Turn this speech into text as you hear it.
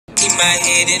my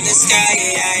head in the sky. I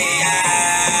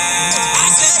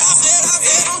said, I'm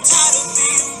tired of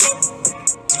being broke.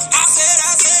 I said,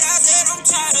 I'm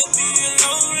tired of being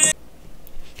lonely.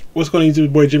 What's going on, YouTube?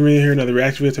 It's boy Jimmy here. Another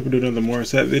reaction video. We're doing another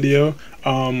Morissette video.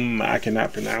 I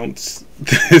cannot pronounce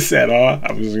this at all.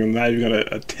 I was not even gonna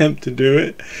attempt to do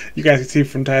it. You guys can see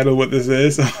from the title what this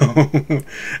is.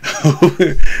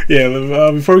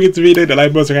 Yeah. Before we get to the video, the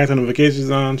like button, turn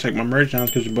notifications on. Check my merch down in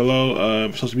the description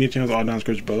below. Social media channels all down in the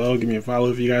description below. Give me a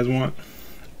follow if you guys want.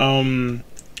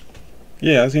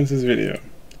 Yeah, let's get into this video.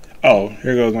 Oh,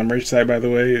 here goes my merch site, by the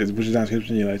way. Which is down in the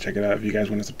description. You check it out if you guys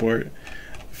want to support.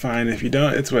 Fine, if you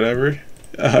don't, it's whatever.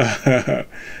 Alright.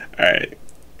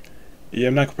 Yeah,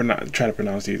 I'm not gonna try to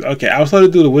pronounce these. Okay, I was told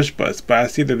to do the wish bus, but I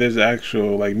see that there's an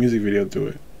actual music video to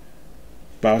it.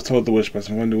 But I was told the wish bus.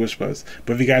 I'm gonna do wish bus.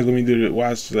 But if you guys want me to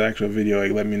watch the actual video,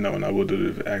 let me know and I will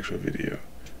do the actual video.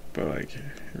 But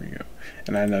here we go.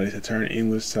 And I know they said turn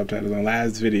English subtitles. On the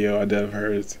last video I did of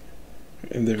hers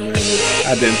in different languages.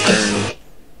 I didn't turn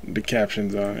the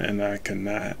captions on, and I could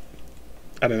not.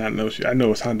 I did not know I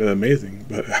know it sounded amazing,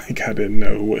 but I didn't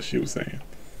know what she was saying.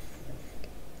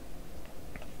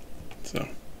 So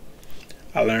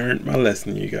I learned my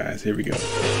lesson, you guys. Here we go.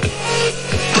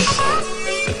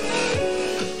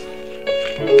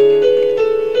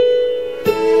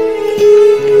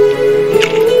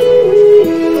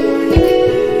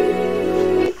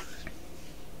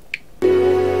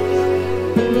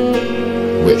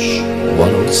 Wish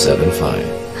 107.5.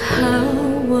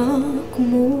 Hawak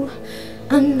mo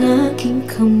ang aking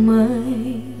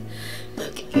kamay,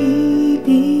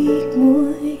 pag-ibig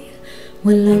mo'y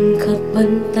walang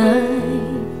kapantay.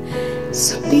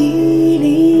 Sa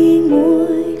piling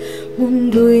mo'y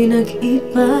mundo'y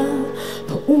nag-iba,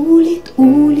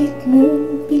 paulit-ulit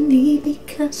mong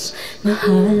binibigkas.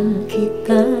 Mahal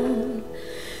kita,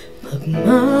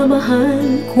 pagmamahal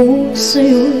ko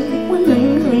sa'yo'y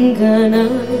walang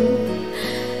hangganan.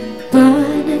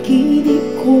 Panaginip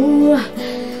ko,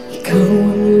 ikaw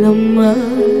ang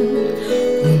laman.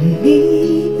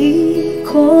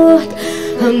 Umiikot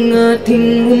ang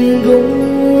ating mundo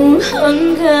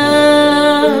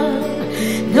hanggang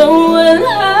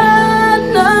nawala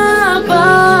na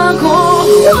bago.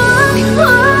 Wag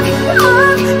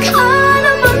ka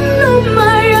naman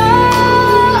lumaya,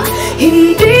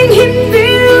 hindi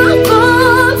ako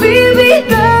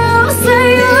bibitaw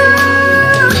sa'yo.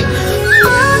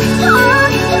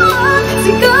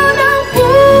 Sigaw ng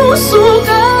puso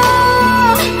ka,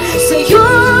 sa'yo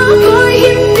ako'y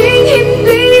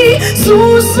hindi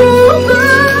susuko.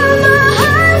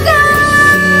 Mahal ka,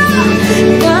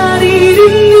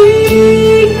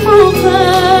 naririnig mo ba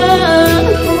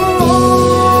ako?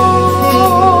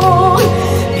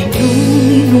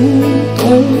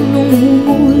 Minum-minutong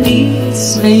numulit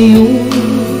sa'yo.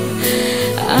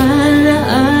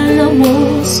 Alaala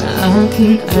mo sa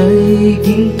akin ay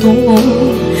ginto.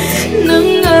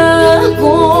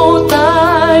 Nangako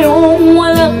tayong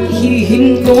walang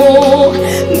hihinto.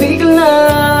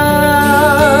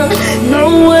 Biglang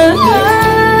nawala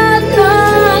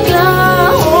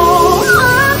naglaho.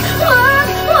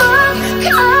 Wag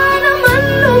ka naman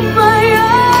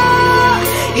lumaya,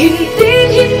 hindi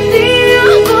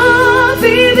ako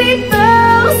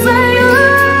bibitaw sa'yo.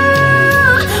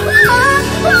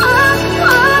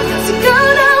 Sigaw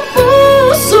ng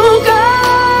puso ka,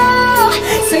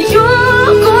 sa'yo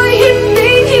ako'y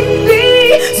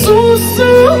hindi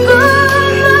susuko.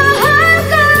 Mahal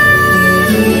ka,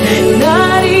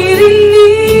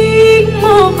 naririnig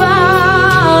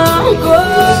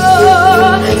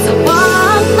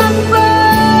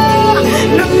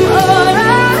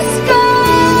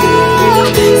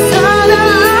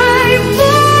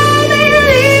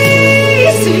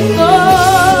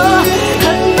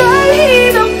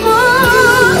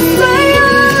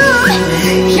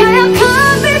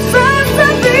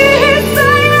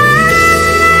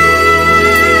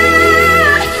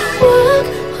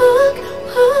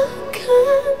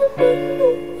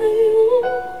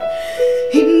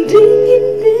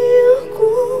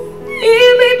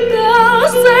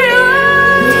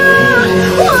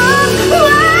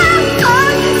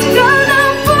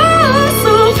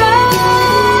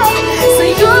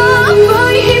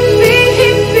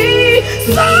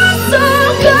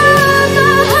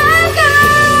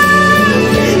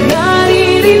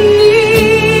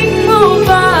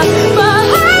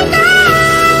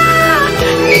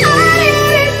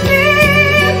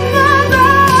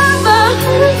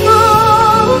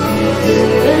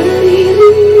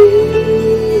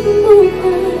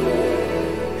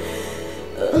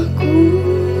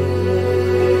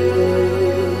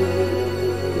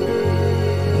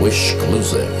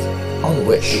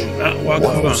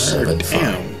 1075.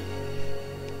 Damn.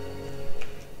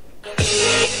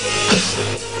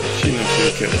 She knows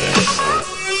she'll kill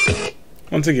that.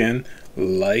 Once again,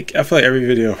 like. I feel like every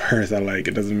video of hers I like.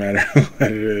 It doesn't matter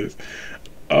what it is.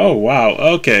 Oh wow.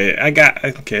 Okay,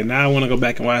 okay. Now I want to go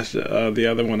back and watch the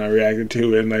other one I reacted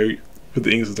to and like put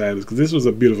the English subtitles because this was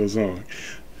a beautiful song.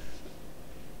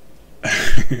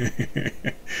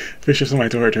 For sure, somebody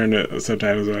told her to turn the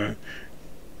subtitles on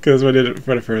because I did it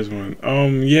for the first one.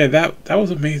 Yeah, that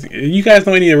was amazing. You guys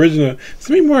know any original?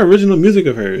 Send me more original music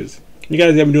of hers. You guys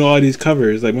have been doing all these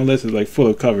covers. Like my list is like full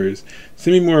of covers.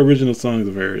 Send me more original songs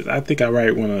of hers. I think I'm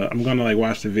gonna like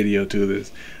watch the video to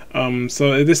this.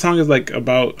 So this song is like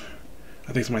about.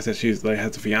 I think somebody said she's like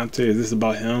has a fiance. Is this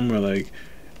about him or like?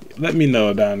 Let me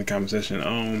know down in the comment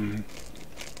section.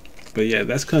 But yeah,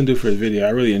 that's gonna do for the video.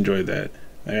 I really enjoyed that.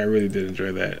 Like, I really did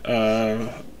enjoy that.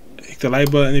 Hit the like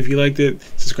button if you liked it.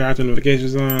 Subscribe to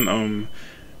notifications on. I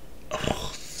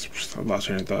lost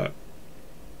train of thought.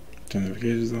 Turn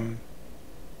notifications on.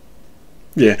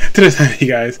 Yeah, to this time, you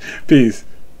guys. Peace.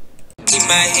 Keep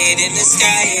my head in the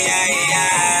sky.